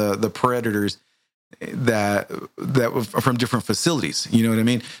the predators that from different facilities. You know what I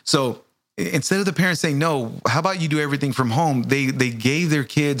mean? So instead of the parents saying, no, how about you do everything from home? They gave their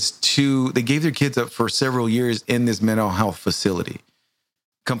kids up for several years in this mental health facility.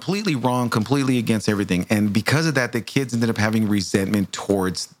 Completely wrong, completely against everything. And because of that, the kids ended up having resentment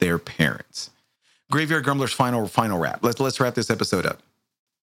towards their parents. Graveyard Grumbler's final wrap. Let's wrap this episode up.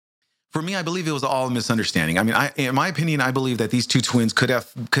 For me, I believe it was all a misunderstanding. I mean, in my opinion, I believe that these two twins could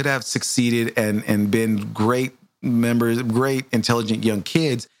have succeeded and been great members, great intelligent young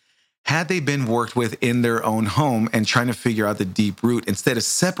kids, had they been worked with in their own home and trying to figure out the deep root instead of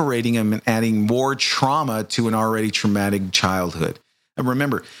separating them and adding more trauma to an already traumatic childhood. And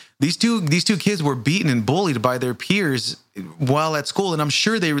remember, these two kids were beaten and bullied by their peers while at school, and I'm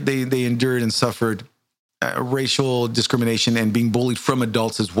sure they endured and suffered racial discrimination and being bullied from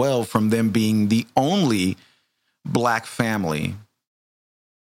adults as well, from them being the only Black family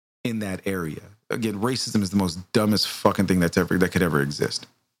in that area. Again, racism is the most dumbest fucking thing that could ever exist.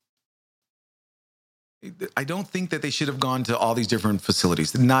 I don't think that they should have gone to all these different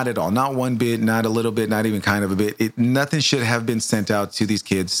facilities. Not at all. Not one bit, not a little bit, not even kind of a bit. Nothing should have been sent out to these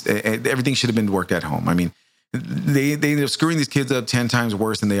kids. Everything should have been worked at home. I mean, they ended up screwing these kids up 10 times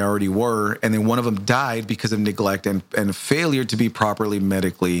worse than they already were. And then one of them died because of neglect and failure to be properly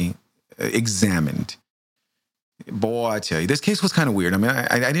medically examined. Boy, I tell you, this case was kind of weird. I mean,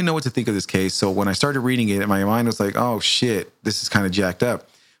 I didn't know what to think of this case. So when I started reading it, my mind was like, oh shit, this is kind of jacked up.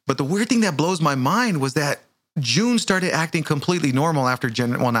 But the weird thing that blows my mind was that June started acting completely normal after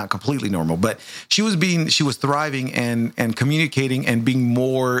well, not completely normal, but she was thriving and communicating and being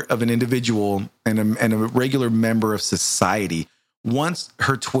more of an individual and a regular member of society once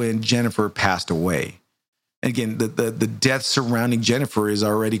her twin Jennifer passed away. Again, the death surrounding Jennifer is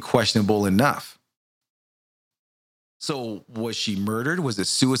already questionable enough. So was she murdered? Was it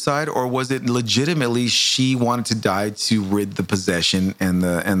suicide? Or was it legitimately she wanted to die to rid the possession and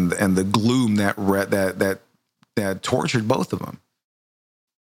the gloom that tortured both of them?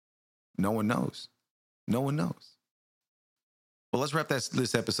 No one knows. No one knows. Well, let's wrap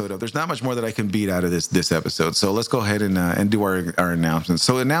this episode up. There's not much more that I can beat out of this episode. So let's go ahead and do our announcements.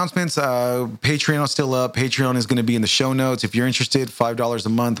 So announcements, Patreon is still up. Patreon is going to be in the show notes. If you're interested, $5 a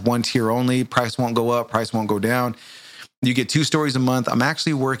month, one tier only. Price won't go up. Price won't go down. You get 2 stories a month. I'm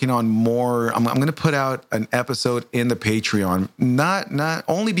actually working on more. I'm going to put out an episode in the Patreon, not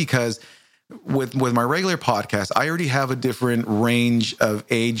only because with my regular podcast, I already have a different range of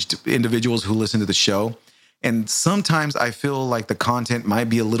aged individuals who listen to the show. And sometimes I feel like the content might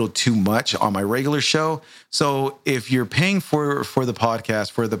be a little too much on my regular show. So if you're paying for the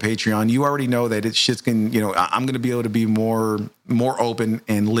podcast, for the Patreon, you already know that it's just I'm going to be able to be more open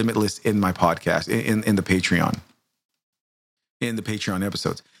and limitless in my podcast, in the Patreon, in the Patreon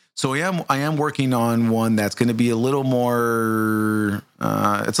episodes. So I am working on one that's going to be a little more,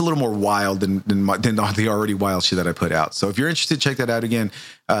 it's a little more wild than the already wild shit that I put out. So if you're interested, check that out again.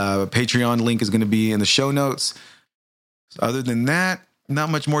 Patreon link is going to be in the show notes. Other than that, not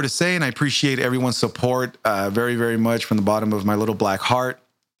much more to say. And I appreciate everyone's support very, very much from the bottom of my little black heart.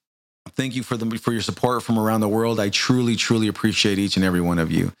 Thank you for your support from around the world. I truly, truly appreciate each and every one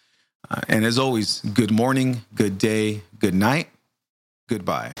of you. And as always, good morning, good day, good night.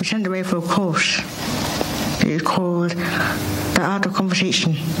 Goodbye. We sent away for a course. It's called The Art of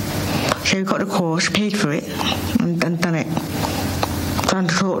Conversation. So we got the course, paid for it, and done it. Trying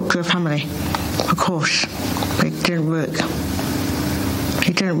to talk to a family. A course. But it didn't work.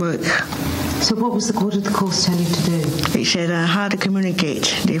 It didn't work. So what did the course tell you to do? It said how to communicate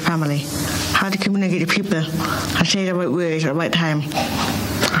to your family. How to communicate to people. And say the right words at the right time.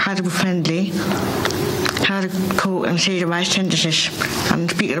 How to be friendly. How to quote and say the right sentences and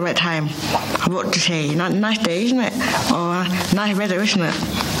speak at the right time. What to say. Not nice day, isn't it? Or nice weather, isn't it?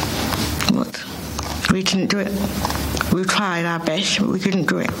 But we didn't do it. We tried our best, but we couldn't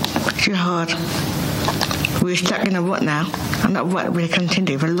do it. It's too hard. We're stuck in a rut now, and that rut will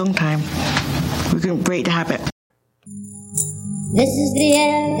continue for a long time. We couldn't break the habit. This is the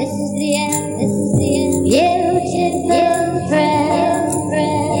end. This is the end. This is the end. Beautiful friend.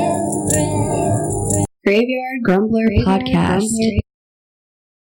 Graveyard Grumbler Podcast.